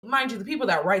Mind you, the people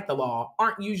that write the law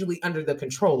aren't usually under the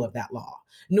control of that law,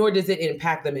 nor does it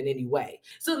impact them in any way.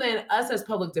 So then, us as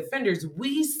public defenders,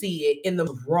 we see it in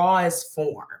the rawest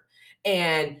form.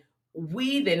 And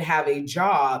we then have a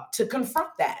job to confront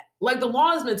that. Like the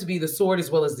law is meant to be the sword as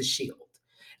well as the shield.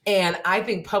 And I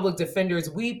think public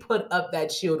defenders, we put up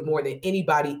that shield more than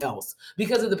anybody else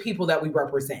because of the people that we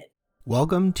represent.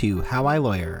 Welcome to How I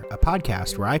Lawyer, a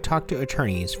podcast where I talk to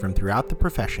attorneys from throughout the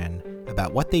profession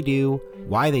about what they do,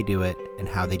 why they do it, and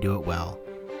how they do it well.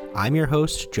 I'm your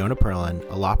host, Jonah Perlin,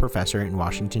 a law professor in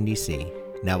Washington, D.C.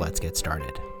 Now let's get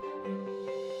started.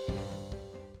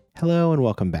 Hello and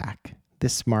welcome back.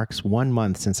 This marks 1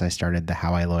 month since I started the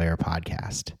How I Lawyer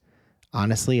podcast.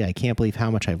 Honestly, I can't believe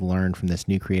how much I've learned from this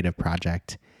new creative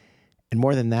project. And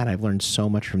more than that, I've learned so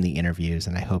much from the interviews,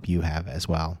 and I hope you have as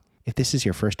well. If this is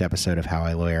your first episode of How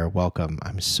I Lawyer, welcome.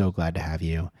 I'm so glad to have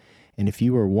you. And if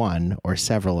you were one or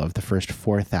several of the first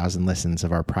 4,000 listens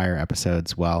of our prior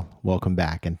episodes, well, welcome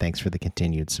back and thanks for the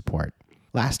continued support.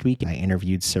 Last week, I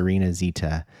interviewed Serena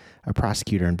Zita, a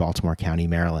prosecutor in Baltimore County,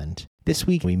 Maryland. This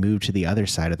week, we moved to the other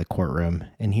side of the courtroom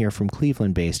and hear from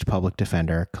Cleveland-based public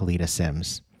defender Khalida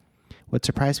Sims. What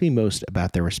surprised me most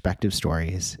about their respective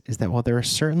stories is that while there are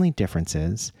certainly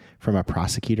differences from a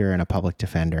prosecutor and a public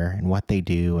defender in what they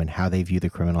do and how they view the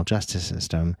criminal justice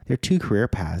system, their two career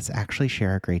paths actually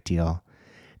share a great deal.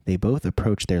 They both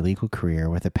approach their legal career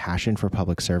with a passion for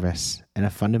public service and a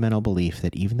fundamental belief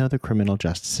that even though the criminal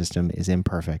justice system is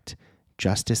imperfect,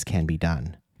 justice can be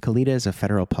done. Khalida is a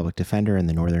federal public defender in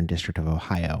the Northern District of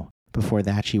Ohio. Before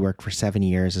that, she worked for 7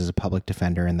 years as a public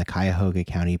defender in the Cuyahoga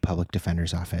County Public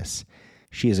Defender's Office.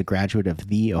 She is a graduate of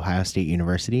The Ohio State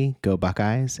University, Go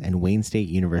Buckeyes, and Wayne State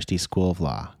University School of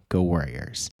Law, Go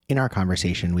Warriors. In our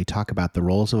conversation, we talk about the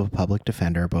roles of a public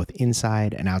defender both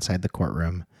inside and outside the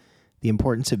courtroom, the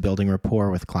importance of building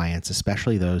rapport with clients,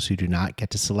 especially those who do not get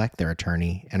to select their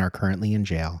attorney and are currently in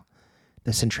jail,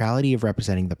 the centrality of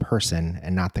representing the person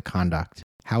and not the conduct,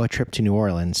 how a trip to New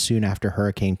Orleans soon after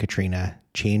Hurricane Katrina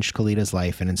changed Khalida's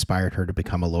life and inspired her to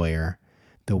become a lawyer,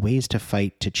 the ways to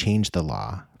fight to change the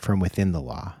law from within the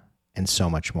law, and so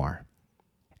much more.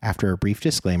 After a brief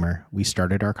disclaimer, we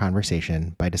started our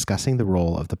conversation by discussing the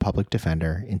role of the public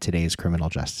defender in today's criminal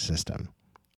justice system.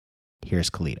 Here's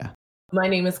Khalida. My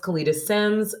name is Khalida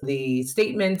Sims. The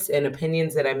statements and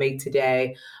opinions that I make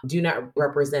today do not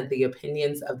represent the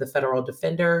opinions of the federal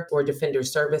defender or defender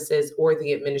services or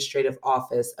the administrative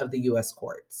office of the U.S.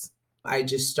 courts. I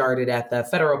just started at the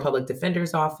Federal Public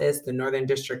Defender's Office, the Northern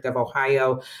District of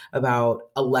Ohio, about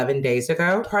 11 days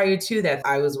ago. Prior to that,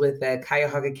 I was with the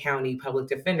Cuyahoga County Public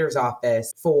Defender's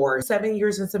Office for 7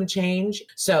 years and some change.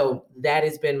 So that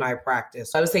has been my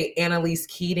practice. I would say Annalise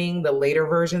Keating, the later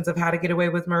versions of How to Get Away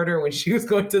with Murder, when she was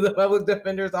going to the Public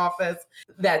Defender's Office,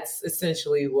 that's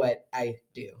essentially what I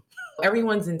do.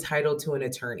 Everyone's entitled to an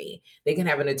attorney. They can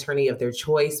have an attorney of their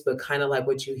choice, but kind of like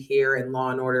what you hear in Law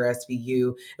and Order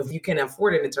SVU, if you can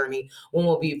afford an attorney, one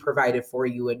will be provided for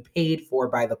you and paid for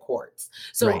by the courts.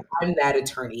 So right. I'm that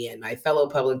attorney, and my fellow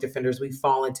public defenders, we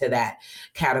fall into that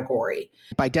category.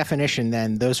 By definition,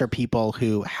 then, those are people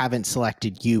who haven't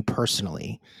selected you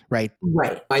personally, right?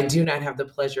 Right. I do not have the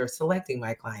pleasure of selecting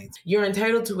my clients. You're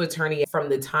entitled to attorney from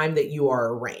the time that you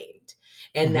are arraigned.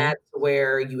 And that's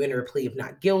where you enter a plea of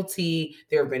not guilty.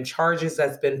 There have been charges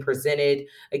that's been presented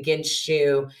against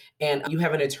you, and you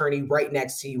have an attorney right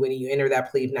next to you when you enter that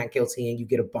plea of not guilty and you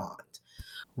get a bond.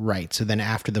 Right. So then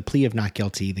after the plea of not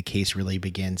guilty, the case really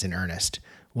begins in earnest.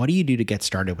 What do you do to get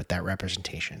started with that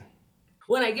representation?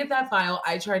 When I get that file,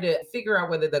 I try to figure out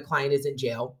whether the client is in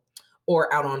jail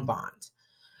or out on bond.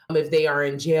 If they are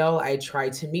in jail, I try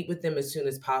to meet with them as soon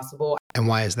as possible. And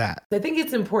why is that? I think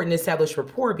it's important to establish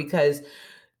rapport because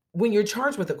when you're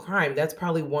charged with a crime, that's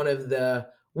probably one of the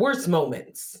worst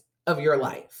moments of your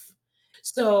life.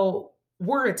 So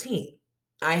we're a team.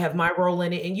 I have my role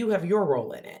in it and you have your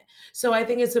role in it. So I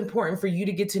think it's important for you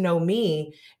to get to know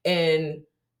me and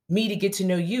me to get to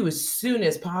know you as soon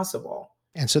as possible.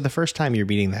 And so the first time you're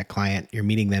meeting that client, you're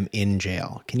meeting them in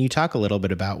jail. Can you talk a little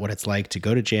bit about what it's like to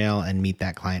go to jail and meet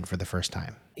that client for the first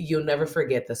time? You'll never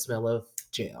forget the smell of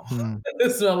jail. The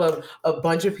smell of a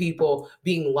bunch of people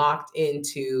being locked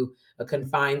into a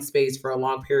confined space for a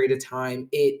long period of time.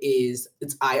 It's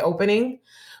eye-opening,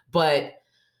 but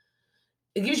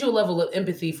it gives you a level of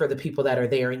empathy for the people that are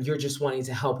there, and you're just wanting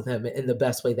to help them in the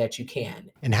best way that you can.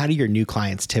 And how do your new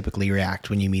clients typically react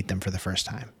when you meet them for the first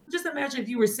time? Just imagine if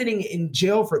you were sitting in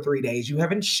jail for 3 days, you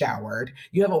haven't showered,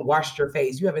 you haven't washed your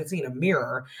face, you haven't seen a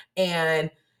mirror, and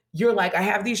you're like, I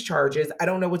have these charges. I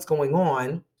don't know what's going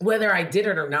on. Whether I did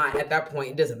it or not at that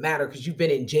point, it doesn't matter because you've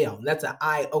been in jail. And that's an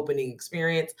eye-opening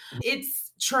experience.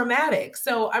 It's traumatic.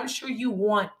 So I'm sure you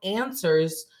want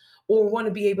answers or want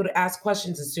to be able to ask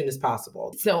questions as soon as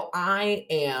possible. So I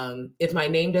am, if my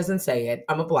name doesn't say it,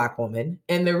 I'm a Black woman.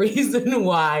 And the reason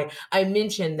why I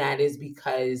mention that is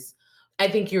because I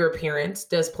think your appearance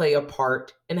does play a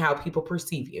part in how people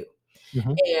perceive you.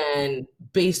 Mhm. And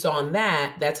based on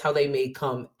that, that's how they may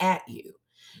come at you.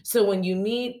 So when you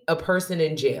meet a person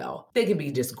in jail, they can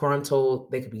be disgruntled,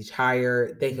 they could be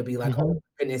tired, they could be like, oh Mhm.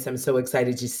 goodness, I'm so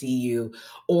excited to see you.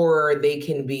 Or they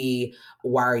can be,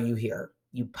 why are you here?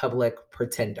 You public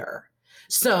pretender.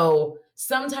 So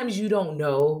sometimes you don't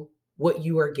know what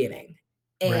you are getting.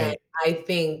 And Right. I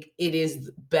think it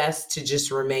is best to just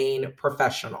remain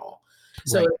professional.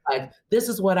 So Right. it's like, this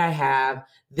is what I have,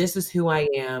 this is who I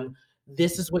am.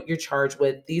 This is what you're charged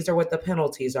with. These are what the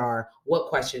penalties are. What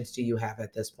questions do you have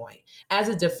at this point? As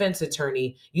a defense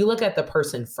attorney, you look at the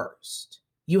person first.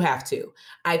 You have to.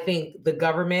 I think the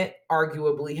government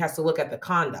arguably has to look at the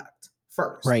conduct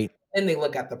first, Right. then they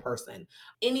look at the person.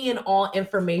 Any and all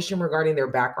information regarding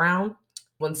their background,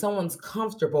 when someone's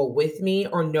comfortable with me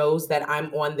or knows that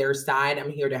I'm on their side,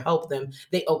 I'm here to help them,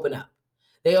 they open up.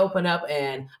 They open up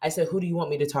and I said, who do you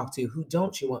want me to talk to? Who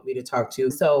don't you want me to talk to?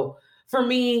 So for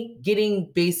me,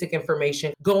 getting basic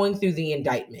information, going through the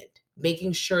indictment,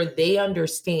 making sure they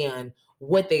understand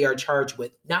what they are charged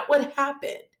with, not what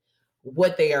happened,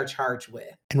 what they are charged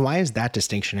with. And why is that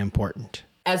distinction important?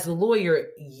 As a lawyer,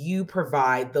 you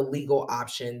provide the legal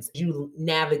options, you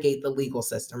navigate the legal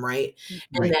system, right?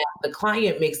 And Right. that the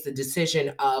client makes the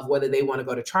decision of whether they want to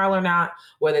go to trial or not,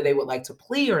 whether they would like to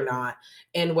plea or not,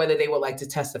 and whether they would like to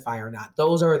testify or not.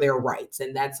 Those are their rights.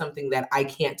 And that's something that I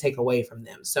can't take away from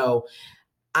them. So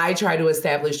I try to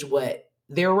establish what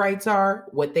their rights are,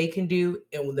 what they can do,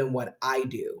 and then what I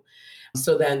do.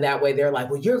 So then that way they're like,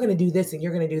 well, you're going to do this and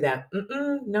you're going to do that.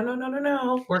 No, no, no, no,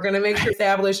 no. We're going to make sure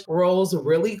establish roles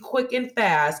really quick and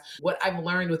fast. What I've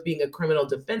learned with being a criminal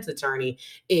defense attorney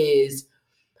is,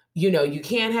 you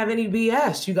can't have any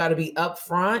BS. You got to be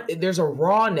upfront. There's a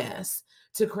rawness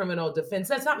to criminal defense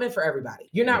that's not meant for everybody.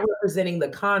 You're not representing the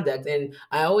conduct. And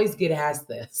I always get asked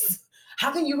this: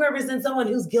 how can you represent someone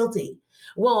who's guilty?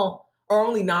 Well, are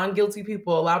only non-guilty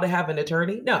people allowed to have an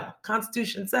attorney? No.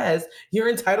 Constitution says you're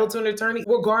entitled to an attorney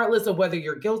regardless of whether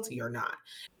you're guilty or not.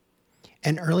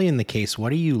 And early in the case,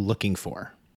 what are you looking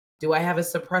for? Do I have a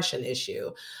suppression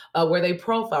issue? Were they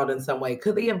profiled in some way?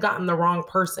 Could they have gotten the wrong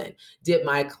person? Did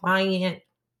my client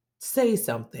say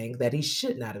something that he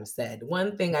should not have said?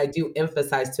 One thing I do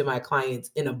emphasize to my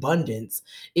clients in abundance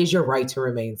is your right to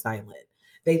remain silent.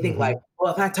 They think like, Mhm.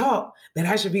 well, if I talk, then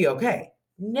I should be okay.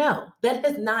 No, that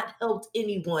has not helped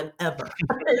anyone ever.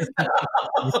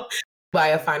 So, by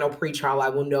a final pretrial, I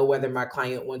will know whether my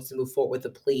client wants to move forward with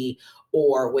a plea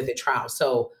or with a trial.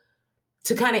 So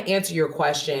to kind of answer your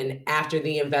question, after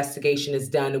the investigation is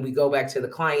done and we go back to the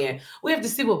client, we have to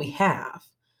see what we have.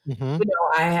 Mhm.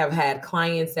 I have had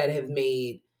clients that have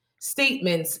made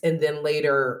statements and then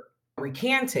later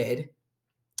recanted.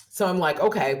 So I'm like,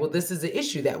 okay, well, this is the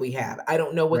issue that we have. I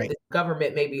don't know what Right. the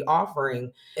government may be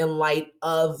offering in light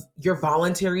of your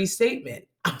voluntary statement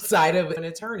outside of an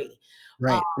attorney.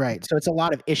 Right. Right. So it's a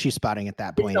lot of issue spotting at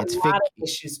that It's point. a It's lot of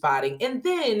issue spotting. And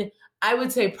then I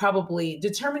would say probably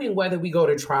determining whether we go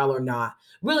to trial or not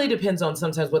really depends on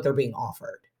sometimes what they're being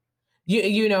offered.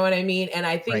 You know what I mean? And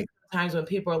I think Right. sometimes when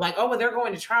people are like, oh, well, they're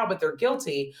going to trial, but they're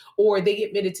guilty, or they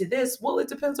admitted to this, well, it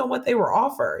depends on what they were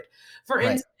offered. For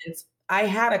Right. instance, I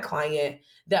had a client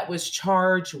that was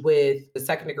charged with a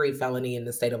second degree felony in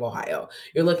the state of Ohio.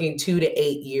 You're looking 2 to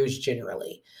 8 years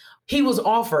generally. He was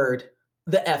offered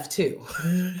the F2.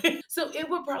 So it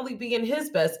would probably be in his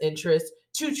best interest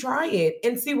to try it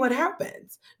and see what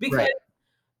happens. Because Right.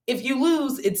 if you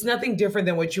lose, it's nothing different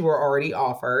than what you were already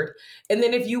offered. And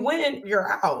then if you win,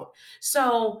 you're out.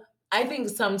 So I think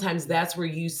sometimes that's where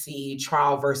you see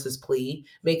trial versus plea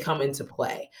may come into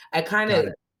play. I kind Got of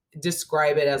it.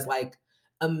 describe it as like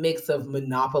a mix of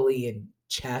Monopoly and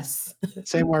chess.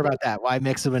 Say more about that. Why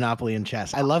mix of Monopoly and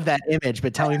chess? I love that image,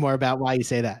 but tell me more about why you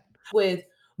say that. With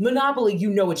Monopoly, you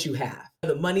know what you have.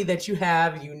 The money that you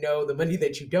have, you know the money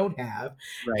that you don't have.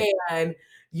 Right. And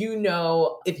you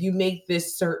know if you make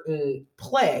this certain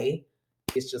play,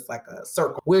 it's just like a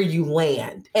circle where you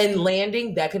land. And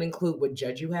landing, that can include what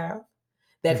judge you have,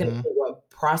 that can Mhm. include what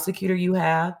prosecutor you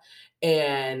have.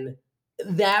 And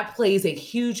that plays a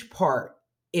huge part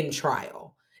in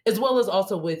trial, as well as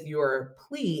also with your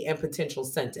plea and potential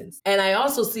sentence. And I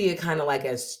also see it kind of like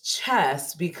as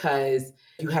chess because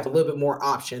you have a little bit more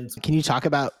options. Can you talk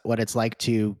about what it's like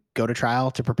to go to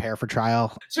trial, to prepare for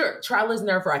trial? Sure. Trial is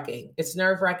nerve-wracking. It's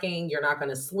nerve-wracking. You're not going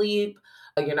to sleep.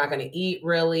 You're not going to eat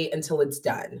really until it's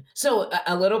done. So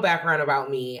a little background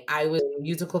about me. I was in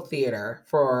musical theater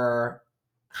for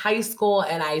high school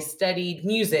and I studied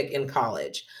music in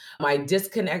college. My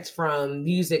disconnect from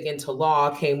music into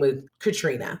law came with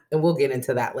Katrina, and we'll get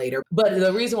into that later. But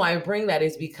the reason why I bring that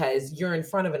is because you're in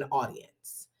front of an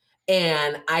audience.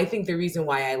 And I think the reason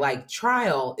why I like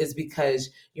trial is because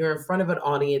you're in front of an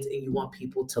audience and you want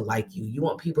people to like you. You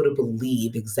want people to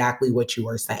believe exactly what you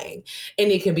are saying. And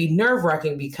it can be nerve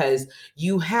wracking because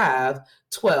you have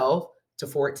 12 to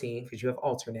 14, because you have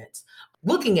alternates,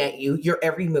 looking at you, your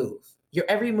every move. Your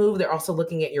every move, they're also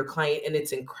looking at your client, and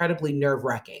it's incredibly nerve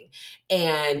wracking.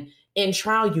 And in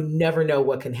trial, you never know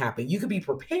what can happen. You could be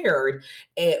prepared,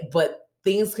 but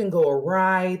things can go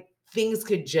awry. Things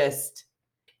could just,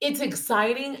 it's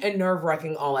exciting and nerve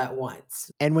wracking all at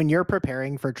once. And when you're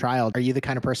preparing for trial, are you the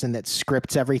kind of person that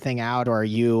scripts everything out, or are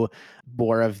you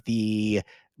more of the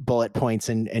bullet points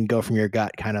and go from your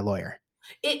gut kind of lawyer?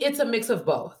 It's a mix of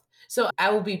both. So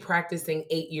I will be practicing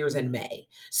 8 years in May.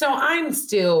 So I'm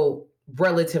still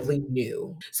relatively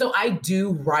new. So I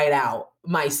do write out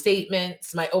my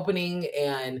statements, my opening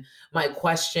and my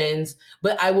questions,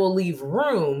 but I will leave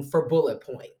room for bullet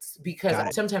points because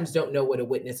I sometimes don't know what a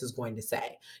witness is going to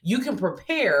say. You can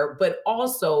prepare, but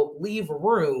also leave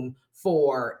room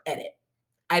for edit.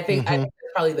 I think that's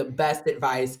probably the best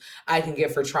advice I can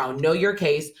give for trial. Know your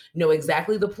case, know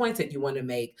exactly the points that you want to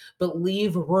make, but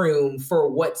leave room for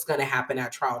what's going to happen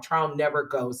at trial. Trial never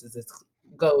goes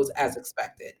as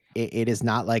expected. It is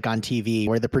not like on TV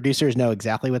where the producers know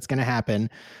exactly what's going to happen.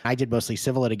 I did mostly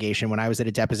civil litigation. When I was at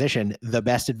a deposition, the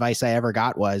best advice I ever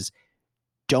got was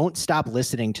don't stop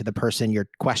listening to the person you're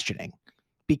questioning,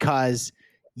 because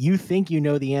you think you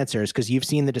know the answers because you've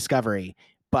seen the discovery,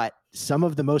 but some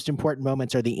of the most important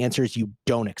moments are the answers you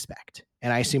don't expect.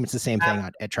 And I assume it's the same thing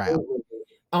at trial.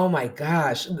 Oh my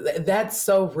gosh, that's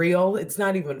so real. It's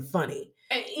not even funny.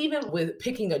 And even with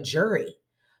picking a jury,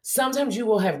 sometimes you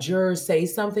will have jurors say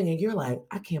something and you're like,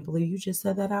 I can't believe you just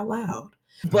said that out loud.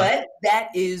 But that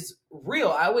is real.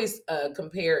 I always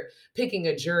compare picking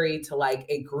a jury to like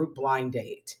a group blind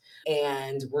date.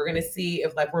 And we're going to see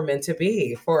if like we're meant to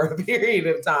be for a period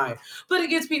of time. But it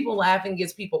gets people laughing,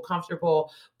 gets people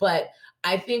comfortable. But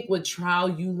I think with trial,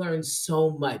 you learn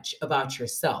so much about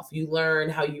yourself. You learn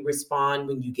how you respond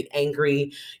when you get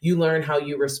angry. You learn how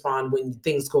you respond when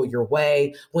things go your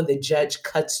way, when the judge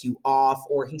cuts you off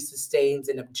or he sustains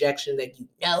an objection that you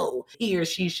know he or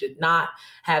she should not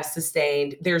have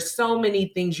sustained. There's so many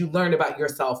things you learn about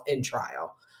yourself in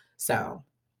trial. So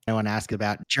I want to ask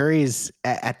about juries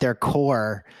at their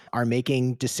core are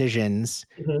making decisions,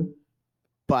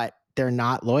 but they're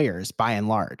not lawyers by and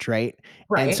large, right?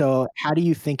 And so how do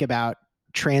you think about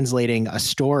translating a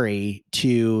story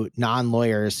to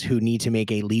non-lawyers who need to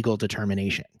make a legal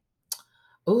determination?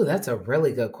 Oh, that's a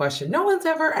really good question. No one's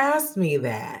ever asked me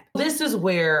that. This is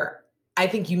where I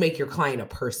think you make your client a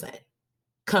person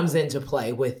comes into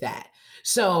play with that.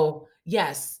 So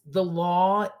yes, the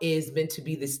law is meant to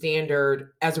be the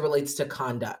standard as it relates to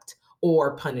conduct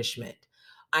or punishment.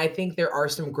 I think there are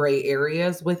some gray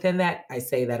areas within that. I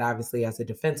say that obviously as a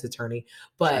defense attorney,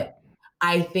 but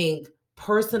I think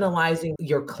personalizing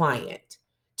your client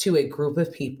to a group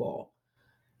of people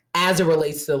as it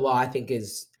relates to the law, I think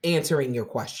is answering your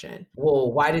question.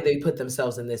 Well, why did they put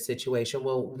themselves in this situation?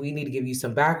 Well, we need to give you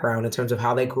some background in terms of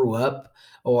how they grew up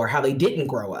or how they didn't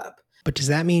grow up. But does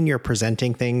that mean you're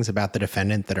presenting things about the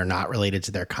defendant that are not related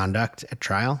to their conduct at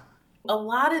trial? A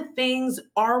lot of things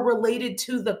are related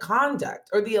to the conduct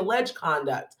or the alleged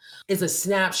conduct is a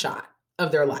snapshot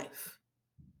of their life.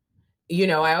 You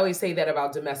know, I always say that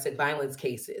about domestic violence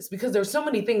cases because there's so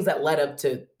many things that led up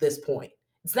to this point.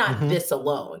 It's not this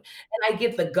alone. And I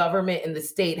get the government and the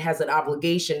state has an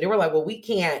obligation. They were like, well, we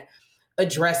can't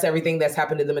address everything that's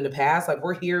happened to them in the past. Like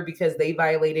we're here because they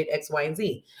violated X, Y, and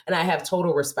Z. And I have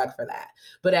total respect for that.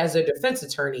 But as a defense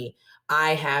attorney,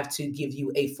 I have to give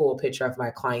you a full picture of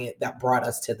my client that brought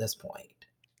us to this point.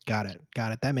 Got it.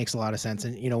 That makes a lot of sense.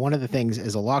 And, you know, one of the things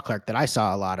as a law clerk that I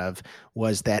saw a lot of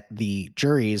was that the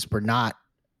juries were not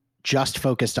just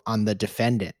focused on the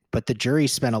defendant, but the jury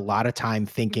spent a lot of time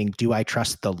thinking, do I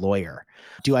trust the lawyer?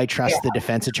 Do I trust the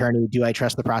defense attorney? Do I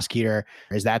trust the prosecutor?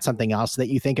 Is that something else that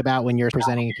you think about when you're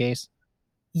presenting a case?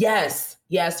 Yes,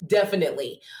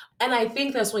 definitely. And I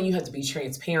think that's when you have to be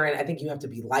transparent. I think you have to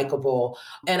be likable.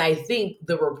 And I think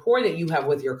the rapport that you have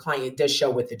with your client does show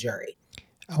with the jury.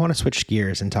 I want to switch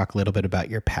gears and talk a little bit about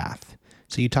your path.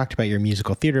 So you talked about your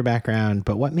musical theater background,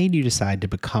 but what made you decide to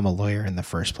become a lawyer in the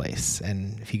first place?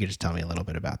 And if you could just tell me a little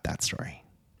bit about that story.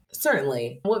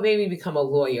 Certainly. What made me become a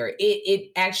lawyer?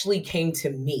 It actually came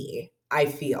to me, I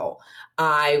feel.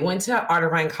 I went to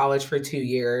Otterbein College for 2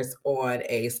 years on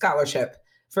a scholarship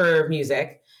for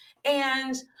music.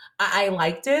 And I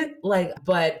liked it,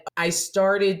 but I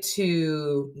started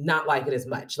to not like it as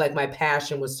much. Like my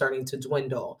passion was starting to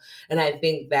dwindle. And I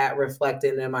think that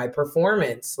reflected in my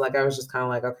performance. Like I was just kind of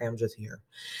like, okay, I'm just here.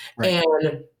 Right.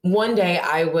 And one day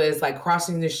I was like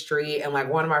crossing the street and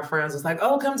like one of my friends was like,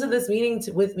 oh, come to this meeting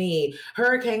with me.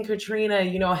 Hurricane Katrina,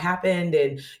 happened.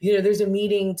 And, there's a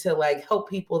meeting to like help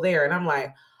people there. And I'm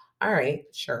like, all right,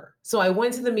 sure. So I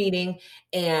went to the meeting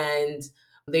and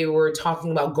they were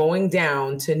talking about going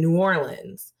down to New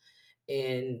Orleans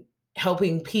and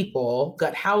helping people,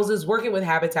 gut houses, working with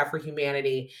Habitat for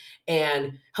Humanity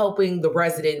and helping the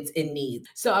residents in need.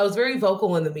 So I was very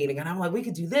vocal in the meeting and I'm like, we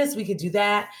could do this, we could do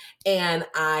that. And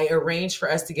I arranged for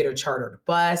us to get a chartered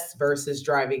bus versus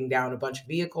driving down a bunch of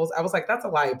vehicles. I was like, that's a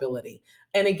liability.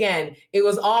 And again, it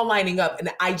was all lining up and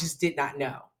I just did not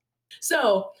know.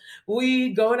 So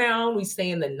we go down, we stay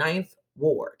in the 9th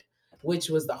Ward,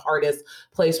 which was the hardest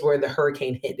place where the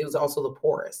hurricane hit. It was also the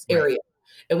poorest area.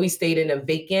 And we stayed in a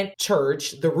vacant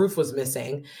church. The roof was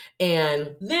missing.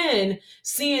 And then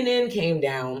CNN came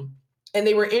down and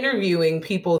they were interviewing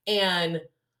people. And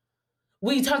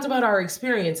we talked about our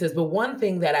experiences. But one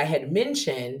thing that I had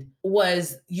mentioned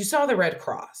was you saw the Red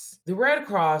Cross. The Red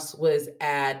Cross was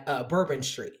at Bourbon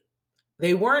Street.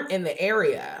 They weren't in the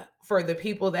area for the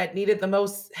people that needed the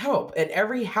most help. And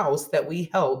every house that we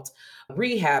helped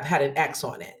rehab had an X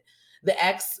on it. The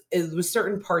X is with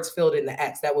certain parts filled in the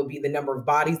X. That would be the number of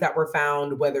bodies that were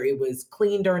found, whether it was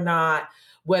cleaned or not,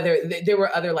 whether there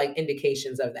were other like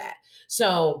indications of that.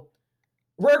 So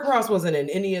Red Cross wasn't in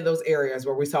any of those areas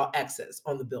where we saw X's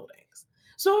on the buildings.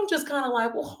 So I'm just kind of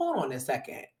like, well, hold on a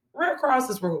second. Red Cross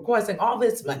is requesting all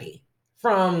this money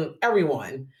from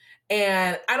everyone,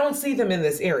 and I don't see them in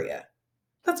this area.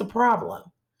 That's a problem.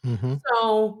 Mm-hmm.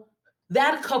 So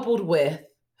that coupled with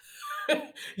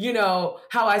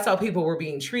how I saw people were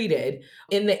being treated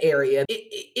in the area.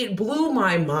 It blew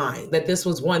my mind that this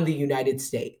was the United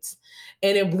States.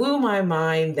 And it blew my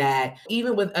mind that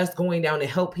even with us going down to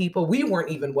help people, we weren't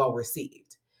even well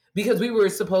received because we were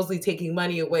supposedly taking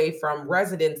money away from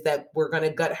residents that were going to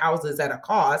gut houses at a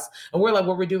cost. And we're like,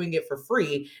 well, we're doing it for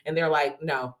free. And they're like,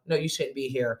 no, you shouldn't be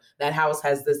here. That house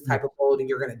has this type of mold and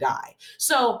you're going to die.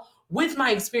 So with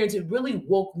my experience, it really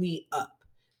woke me up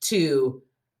to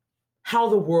how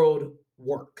the world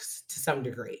works to some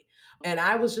degree. And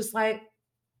I was just like,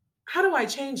 how do I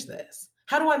change this?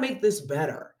 How do I make this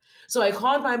better? So I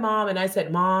called my mom and I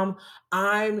said, Mom,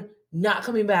 I'm not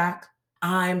coming back.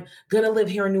 I'm going to live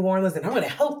here in New Orleans and I'm going to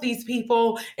help these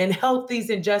people and help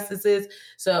these injustices.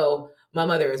 So my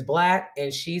mother is Black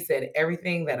and she said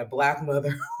everything that a Black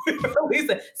mother would probably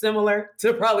say, similar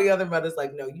to probably other mothers,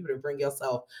 like, no, you better bring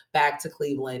yourself back to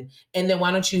Cleveland. And then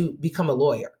why don't you become a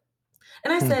lawyer?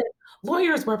 And I said,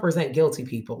 lawyers represent guilty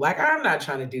people. Like, I'm not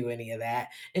trying to do any of that.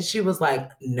 And she was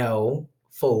like, no,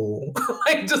 fool.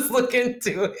 Like, just look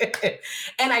into it.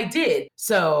 And I did.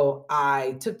 So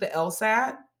I took the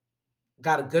LSAT,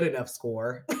 got a good enough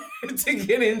score to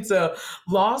get into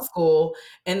law school.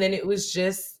 And then it was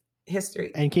just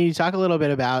history. And can you talk a little bit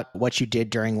about what you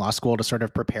did during law school to sort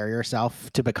of prepare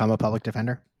yourself to become a public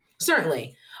defender?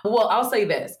 Certainly. Well, I'll say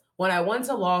this. When I went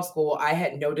to law school, I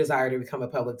had no desire to become a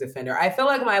public defender. I feel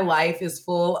like my life is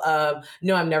full of,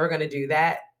 no, I'm never going to do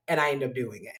that. And I end up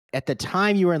doing it. At the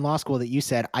time you were in law school that you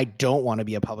said, I don't want to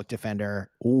be a public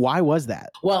defender. Why was that?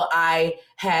 Well, I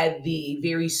had the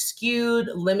very skewed,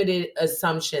 limited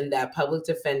assumption that public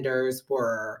defenders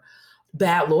were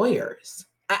bad lawyers.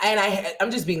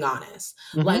 I'm just being honest.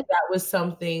 Mm-hmm. Like that was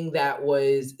something that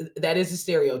is a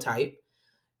stereotype,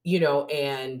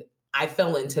 and I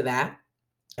fell into that.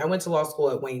 I went to law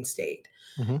school at Wayne State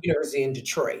University in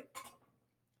Detroit.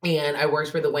 And I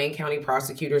worked for the Wayne County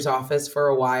Prosecutor's Office for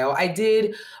a while. I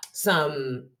did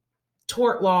some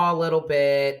tort law a little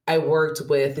bit. I worked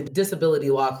with the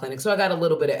disability law clinic. So I got a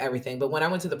little bit of everything. But when I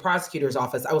went to the prosecutor's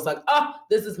office, I was like, oh,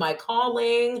 this is my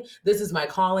calling. This is my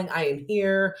calling. I am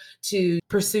here to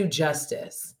pursue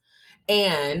justice.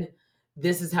 And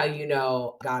this is how you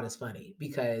know God is funny,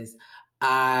 because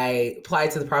I applied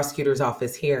to the prosecutor's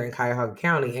office here in Cuyahoga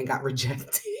County and got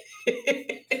rejected.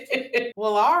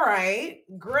 Well, all right,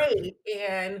 great.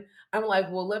 And I'm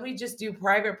like, well, let me just do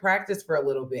private practice for a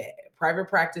little bit. Private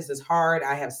practice is hard.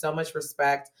 I have so much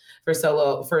respect for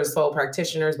solo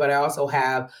practitioners, but I also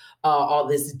have all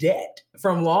this debt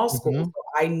from law school. Hmm. So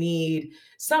I need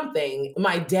something.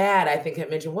 My dad, I think, had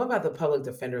mentioned, what about the public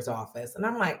defender's office? And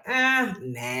I'm like,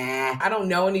 nah. I don't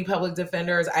know any public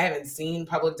defenders. I haven't seen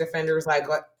public defenders, like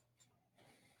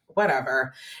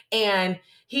whatever. And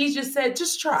he just said,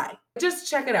 just try, just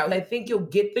check it out. I think you'll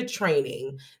get the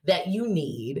training that you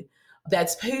need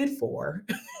that's paid for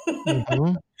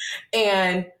Hmm.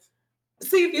 and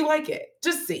see if you like it.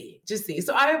 Just see.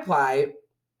 So I applied,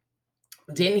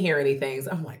 didn't hear anything.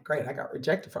 So I'm like, great, I got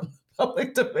rejected from the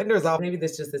public defender's office. Maybe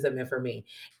this just isn't meant for me.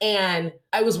 And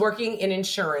I was working in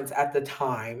insurance at the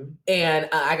time. And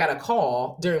I got a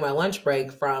call during my lunch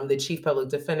break from the chief public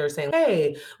defender saying,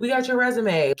 hey, we got your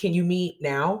resume. Can you meet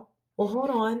now? Well, hold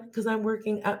on, because I'm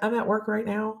at work right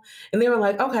now. And they were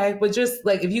like, okay, but just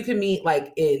like if you can meet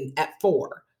like at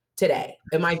 4 today.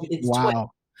 It's 12.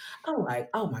 Wow. I'm like,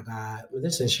 oh my God,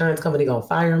 this insurance company gonna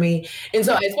fire me. And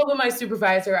so I spoke with my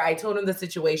supervisor. I told him the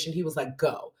situation. He was like,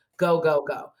 go, go, go,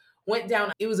 go. Went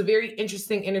down. It was a very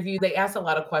interesting interview. They asked a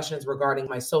lot of questions regarding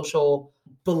my social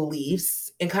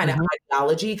beliefs and kind of Hmm.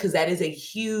 ideology, because that is a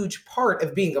huge part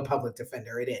of being a public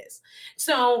defender. It is.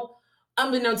 So,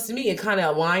 unbeknownst to me, it kind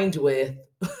of aligned with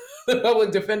the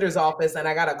public defender's office. And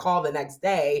I got a call the next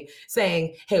day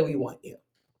saying, hey, we want you.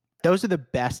 Those are the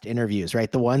best interviews,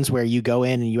 right? The ones where you go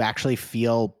in and you actually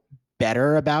feel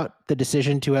better about the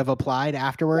decision to have applied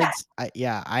afterwards. I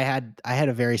had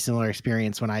a very similar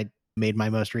experience when I made my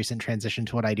most recent transition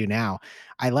to what I do now.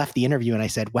 I left the interview and I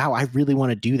said, wow, I really want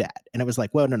to do that. And it was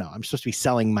like, well, no, I'm supposed to be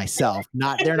selling myself,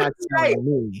 they're not Right. selling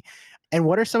me. And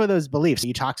what are some of those beliefs?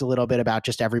 You talked a little bit about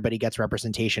just everybody gets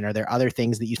representation. Are there other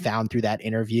things that you found through that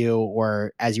interview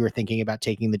or as you were thinking about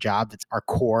taking the job that are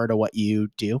core to what you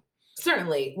do?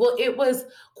 Certainly. Well, it was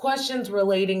questions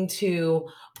relating to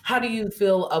how do you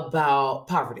feel about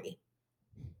poverty?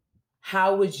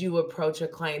 How would you approach a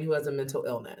client who has a mental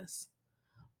illness?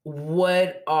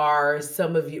 What's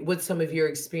some of your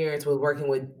experience with working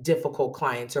with difficult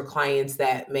clients or clients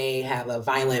that may have a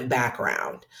violent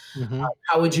background? Hmm.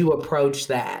 How would you approach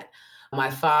that?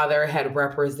 My father had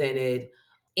represented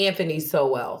Anthony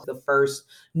Sowell, the first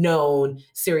known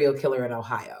serial killer in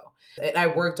Ohio. And I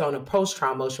worked on a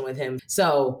post-trial motion with him.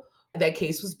 So that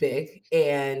case was big.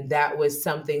 And that was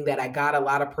something that I got a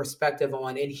lot of perspective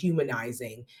on in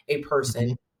humanizing a person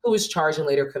Hmm. who was charged and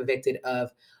later convicted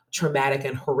of traumatic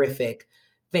and horrific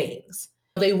things.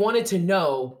 They wanted to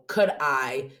know, could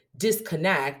I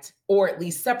disconnect or at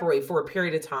least separate for a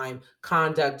period of time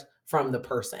conduct from the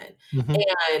person? Hmm.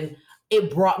 And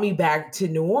it brought me back to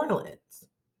New Orleans.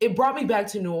 It brought me back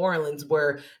to New Orleans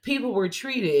where people were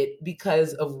treated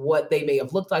because of what they may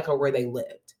have looked like or where they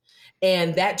lived.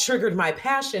 And that triggered my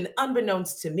passion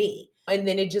unbeknownst to me. And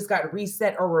then it just got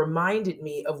reset or reminded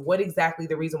me of what exactly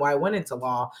the reason why I went into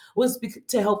law was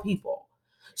to help people.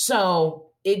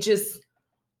 So it just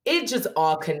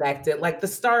all connected, like the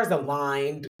stars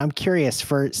aligned. I'm curious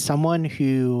for someone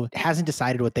who hasn't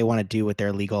decided what they want to do with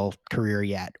their legal career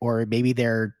yet, or maybe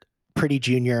they're pretty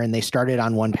junior and they started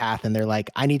on one path and they're like,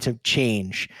 I need to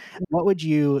change. What would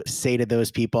you say to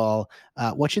those people?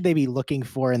 What should they be looking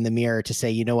for in the mirror to say,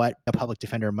 you know what, a public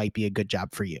defender might be a good job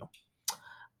for you?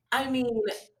 I mean,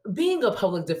 being a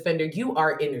public defender, you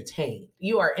are entertained.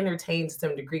 You are entertained to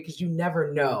some degree because you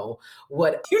never know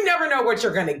what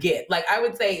you're gonna get. Like I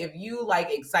would say if you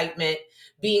like excitement,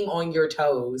 being on your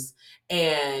toes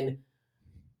and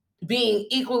being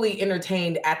equally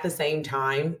entertained at the same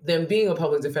time, then being a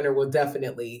public defender will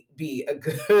definitely be a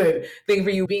good thing for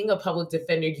you. Being a public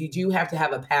defender, you do have to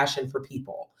have a passion for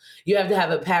people. You have to have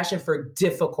a passion for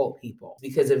difficult people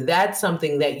because if that's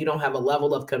something that you don't have a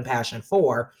level of compassion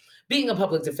for, being a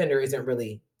public defender isn't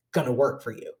really going to work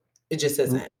for you. It just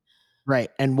isn't. Right.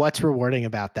 And what's rewarding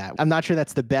about that? I'm not sure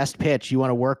that's the best pitch. You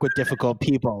want to work with difficult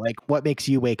people. Like what makes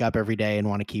you wake up every day and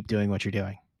want to keep doing what you're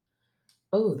doing?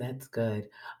 Oh, that's good.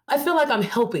 I feel like I'm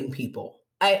helping people.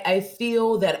 I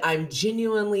feel that I'm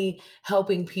genuinely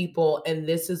helping people, and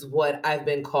this is what I've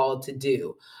been called to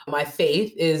do. My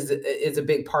faith is a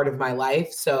big part of my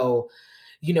life. So,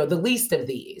 the least of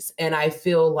these. And I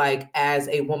feel like as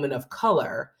a woman of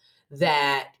color,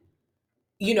 that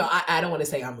I don't want to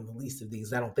say I'm in the least of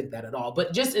these. I don't think that at all.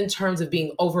 But just in terms of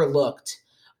being overlooked,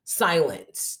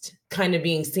 silenced, kind of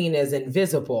being seen as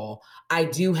invisible, I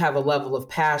do have a level of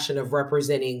passion of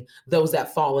representing those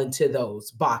that fall into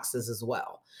those boxes as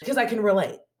well, because I can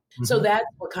relate. So Mhm. that's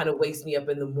what kind of wakes me up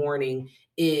in the morning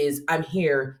is I'm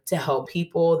here to help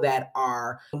people that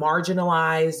are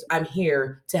marginalized. I'm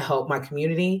here to help my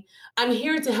community. I'm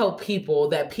here to help people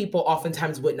that people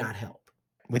oftentimes would not help.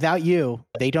 Without you,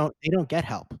 they don't get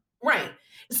help. Right.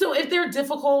 So if they're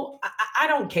difficult, I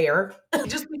don't care.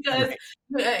 Just because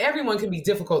Right. everyone can be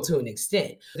difficult to an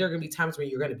extent. There are going to be times where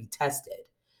you're going to be tested.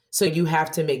 So you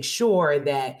have to make sure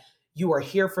that you are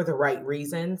here for the right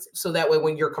reasons. So that way,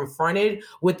 when you're confronted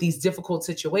with these difficult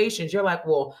situations, you're like,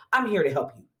 well, I'm here to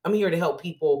help you. I'm here to help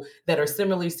people that are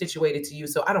similarly situated to you.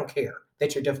 So I don't care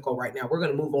that you're difficult right now. We're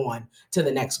going to move on to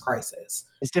the next crisis.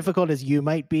 As difficult as you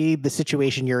might be, the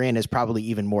situation you're in is probably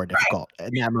even more difficult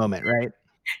in that moment, right?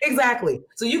 Exactly.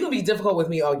 So you can be difficult with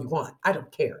me all you want. I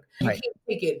don't care. You Right. can't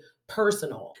take it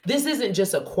personal. This isn't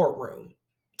just a courtroom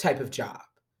type of job.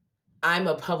 I'm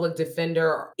a public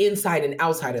defender inside and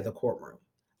outside of the courtroom.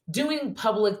 Doing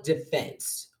public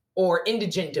defense or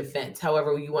indigent defense,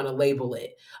 however you want to label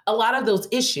it, a lot of those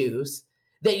issues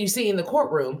that you see in the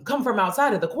courtroom come from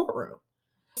outside of the courtroom,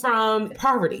 from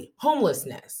poverty,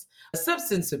 homelessness,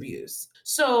 substance abuse.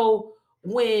 So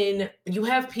when you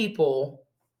have people,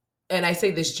 and I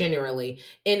say this generally,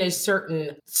 in a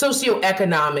certain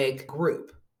socioeconomic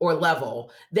group or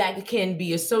level that can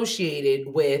be associated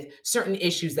with certain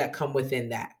issues that come within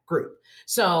that group.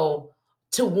 So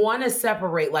to want to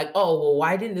separate, like, oh, well,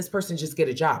 why didn't this person just get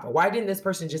a job? Or why didn't this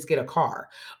person just get a car?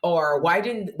 Or why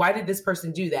did this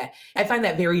person do that? I find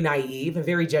that very naive and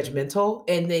very judgmental.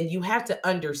 And then you have to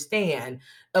understand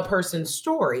a person's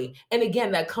story. And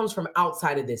again, that comes from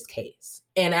outside of this case.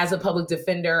 And as a public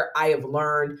defender, I have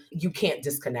learned you can't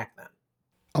disconnect them.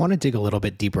 I want to dig a little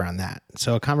bit deeper on that.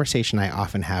 So, a conversation I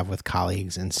often have with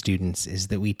colleagues and students is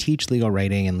that we teach legal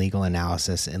writing and legal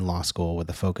analysis in law school with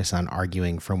a focus on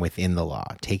arguing from within the law,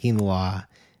 taking the law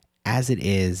as it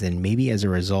is, and maybe as a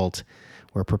result,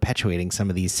 we're perpetuating some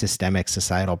of these systemic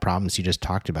societal problems you just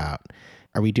talked about.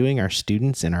 Are we doing our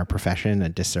students and our profession a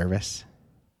disservice?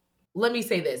 Let me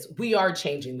say this, we are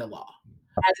changing the law.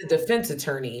 As a defense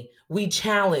attorney, we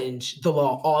challenge the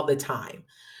law all the time.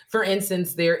 For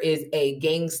instance, there is a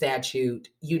gang statute,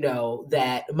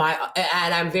 that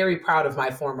and I'm very proud of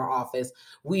my former office.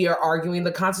 We are arguing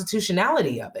the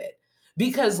constitutionality of it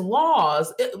because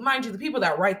laws, mind you, the people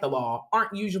that write the law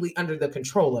aren't usually under the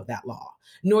control of that law,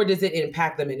 nor does it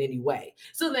impact them in any way.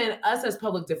 So then, us as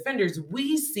public defenders,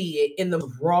 we see it in the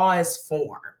rawest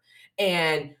form.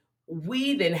 And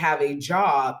we then have a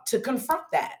job to confront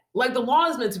that. Like the law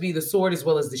is meant to be the sword as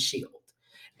well as the shield.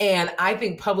 And I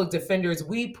think public defenders,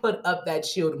 we put up that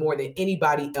shield more than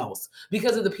anybody else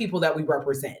because of the people that we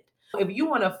represent. If you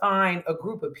want to find a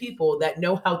group of people that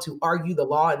know how to argue the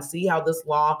law and see how this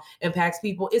law impacts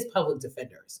people, it's public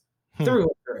defenders through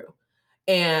and through.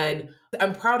 And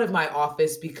I'm proud of my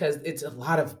office because it's a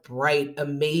lot of bright,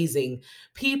 amazing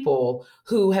people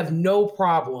who have no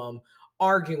problem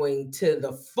arguing to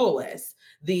the fullest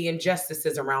the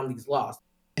injustices around these laws.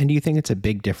 And do you think it's a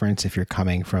big difference if you're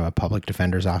coming from a public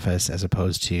defender's office as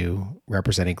opposed to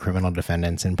representing criminal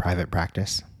defendants in private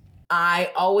practice?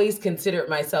 I always considered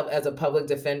myself as a public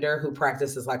defender who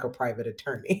practices like a private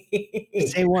attorney.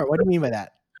 Say more. What do you mean by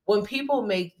that? When people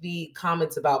make the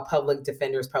comments about public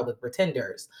defenders, public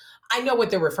pretenders, I know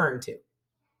what they're referring to.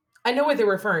 I know what they're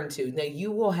referring to. Now, you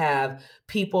will have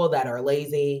people that are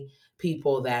lazy,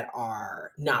 people that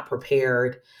are not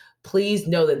prepared. Please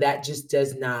know that that just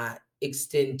does not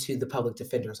extend to the public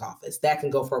defender's office. That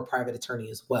can go for a private attorney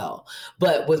as well.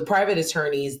 But with private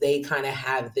attorneys, they kind of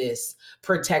have this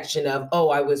protection of, oh,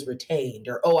 I was retained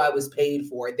or, oh, I was paid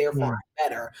for it, therefore I'm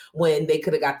better, when they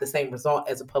could have got the same result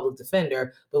as a public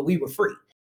defender, but we were free.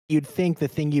 You'd think the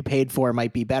thing you paid for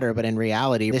might be better, but in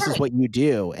reality, this is what you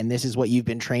do, and this is what you've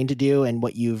been trained to do and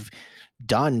what you've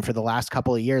done for the last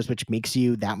couple of years, which makes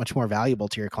you that much more valuable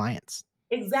to your clients.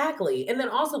 Exactly. And then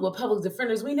also with public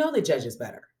defenders, we know the judges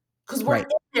better because we're Right.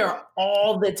 in there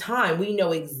all the time. We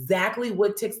know exactly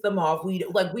what ticks them off. We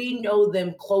know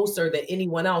them closer than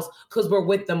anyone else because we're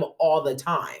with them all the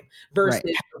time versus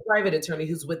a private attorney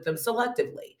who's with them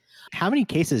selectively. How many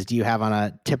cases do you have on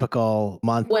a typical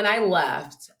month? When I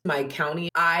left my county,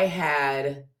 I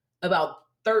had about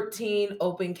 13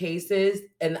 open cases,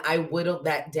 and I whittled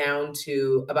that down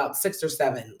to about 6 or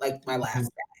 7, like my last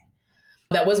day.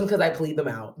 That wasn't because I plead them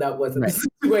out. That wasn't the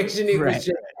situation. It was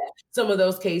just some of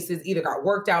those cases either got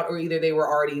worked out or either they were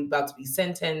already about to be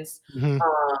sentenced.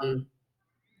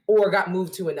 Or got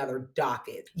moved to another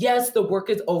docket. Yes, the work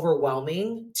is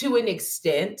overwhelming to an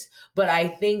extent, but I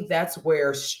think that's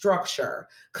where structure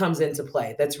comes into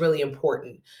play. That's really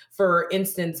important. For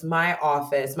instance, my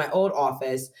office, my old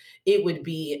office, it would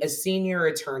be a senior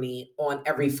attorney on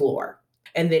every floor.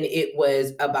 And then it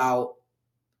was about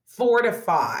 4 to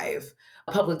 5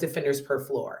 public defenders per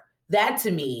floor. That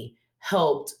to me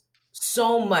helped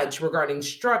so much regarding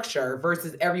structure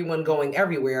versus everyone going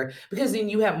everywhere, because then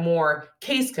you have more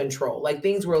case control. Like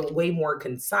things were way more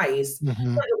concise.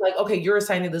 Hmm. Like, okay, you're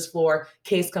assigned to this floor,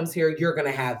 case comes here, you're going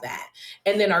to have that.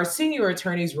 And then our senior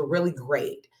attorneys were really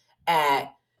great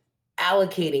at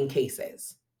allocating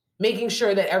cases, making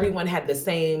sure that everyone had the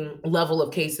same level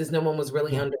of cases. No one was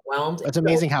really underwhelmed. It's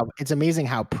amazing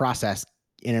how process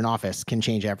in an office can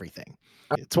change everything.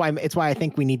 It's why I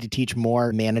think we need to teach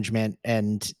more management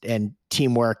and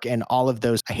teamwork and all of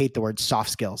those. I hate the word soft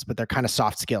skills, but they're kind of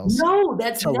soft skills No,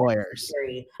 that's to lawyers.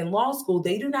 necessary. In law school,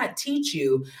 they do not teach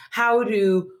you how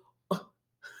to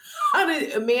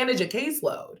manage a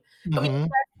caseload. I mean, Mhm.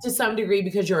 to some degree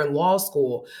because you're in law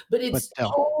school, but But it's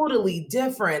still, totally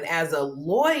different as a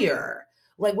lawyer.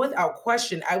 Like without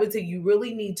question, I would say you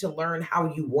really need to learn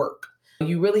how you work.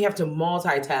 You really have to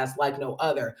multitask like no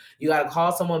other. You got to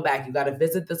call someone back. You got to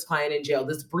visit this client in jail.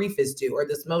 This brief is due or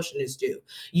this motion is due.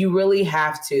 You really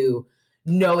have to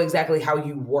know exactly how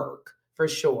you work for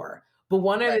sure. But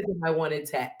one other right. thing I wanted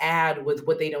to add with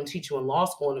what they don't teach you in law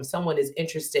school, and if someone is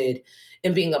interested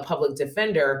in being a public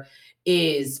defender,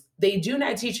 is they do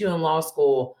not teach you in law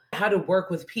school how to work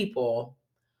with people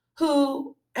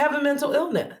who have a mental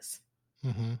illness.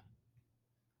 Mhm.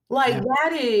 Like Yeah.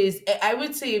 that is, I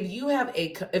would say if you have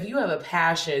a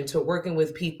passion to working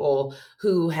with people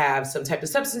who have some type of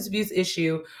substance abuse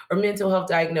issue or mental health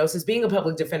diagnosis, being a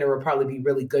public defender will probably be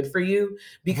really good for you Mhm.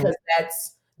 because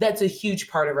that's a huge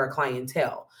part of our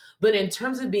clientele. But in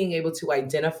terms of being able to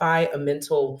identify a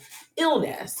mental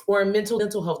illness or a mental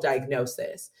health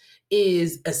diagnosis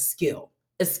is a skill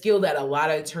that a lot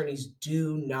of attorneys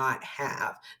do not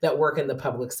have that work in the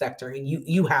public sector. And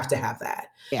you have to have that.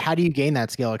 Yeah, how do you gain that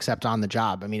skill except on the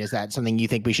job? I mean, is that something you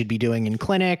think we should be doing in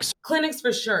clinics? Clinics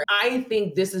for sure. I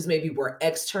think this is maybe where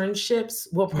externships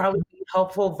will probably be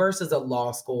helpful versus a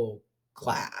law school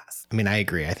class. I mean, I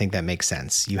agree. I think that makes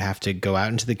sense. You have to go out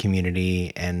into the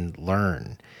community and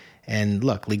learn. And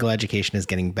look, legal education is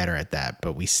getting better at that,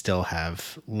 but we still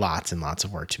have lots and lots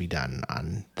of work to be done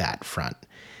on that front.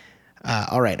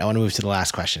 All right, I want to move to the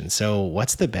last question. So,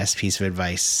 what's the best piece of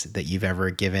advice that you've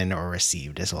ever given or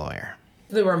received as a lawyer?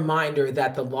 The reminder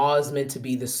that the law is meant to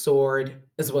be the sword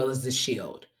as well as the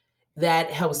shield. That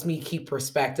helps me keep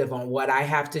perspective on what I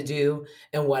have to do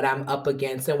and what I'm up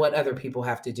against and what other people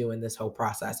have to do in this whole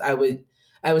process. I would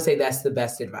say that's the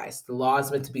best advice. The law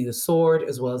is meant to be the sword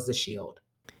as well as the shield.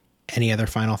 Any other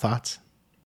final thoughts?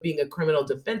 Being a criminal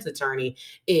defense attorney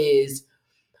is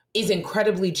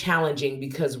incredibly challenging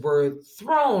because we're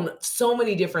thrown so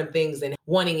many different things and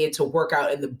wanting it to work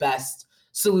out in the best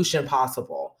solution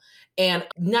possible and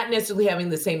not necessarily having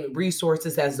the same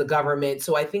resources as the government.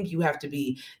 So I think you have to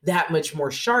be that much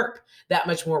more sharp, that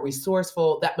much more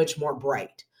resourceful, that much more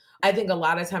bright. I think a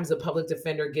lot of times the public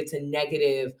defender gets a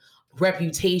negative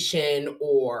reputation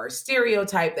or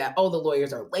stereotype that, oh, the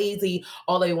lawyers are lazy.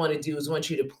 All they want to do is want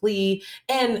you to plead.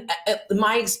 And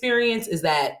my experience is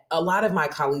that a lot of my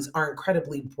colleagues are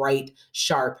incredibly bright,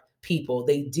 sharp people.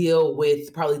 They deal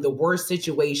with probably the worst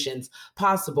situations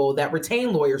possible that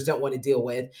retained lawyers don't want to deal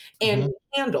with, and Mhm. we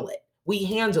handle it. We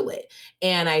handle it.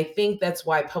 And I think that's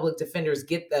why public defenders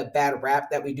get the bad rap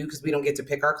that we do because we don't get to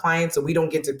pick our clients. So we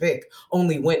don't get to pick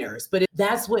only winners. But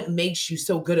that's what makes you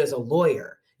so good as a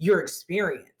lawyer, your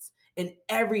experience and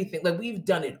everything. Like we've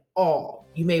done it all.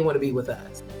 You may want to be with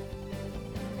us.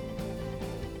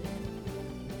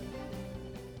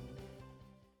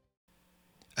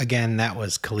 Again, that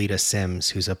was Kalita Sims,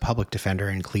 who's a public defender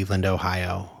in Cleveland,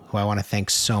 Ohio, who I want to thank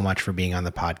so much for being on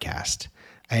the podcast.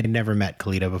 I had never met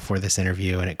Kalita before this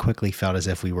interview, and it quickly felt as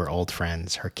if we were old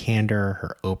friends. Her candor,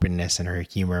 her openness, and her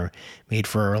humor made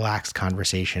for a relaxed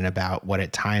conversation about what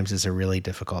at times is a really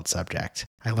difficult subject.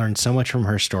 I learned so much from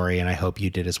her story, and I hope you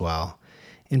did as well.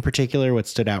 In particular, what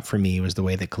stood out for me was the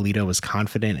way that Kalita was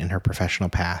confident in her professional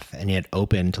path and yet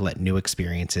open to let new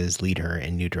experiences lead her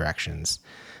in new directions.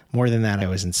 More than that, I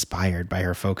was inspired by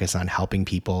her focus on helping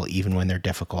people even when they're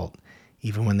difficult,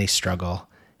 even when they struggle,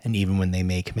 and even when they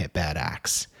may commit bad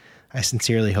acts. I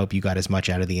sincerely hope you got as much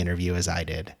out of the interview as I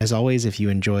did. As always, if you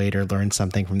enjoyed or learned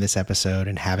something from this episode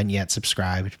and haven't yet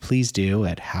subscribed, please do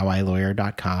at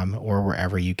howilawyer.com or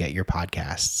wherever you get your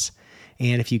podcasts.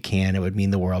 And if you can, it would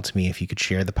mean the world to me if you could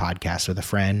share the podcast with a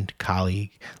friend,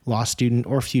 colleague, law student,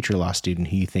 or future law student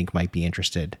who you think might be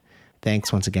interested.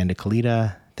 Thanks once again to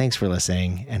Kalita. Thanks for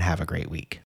listening, and have a great week.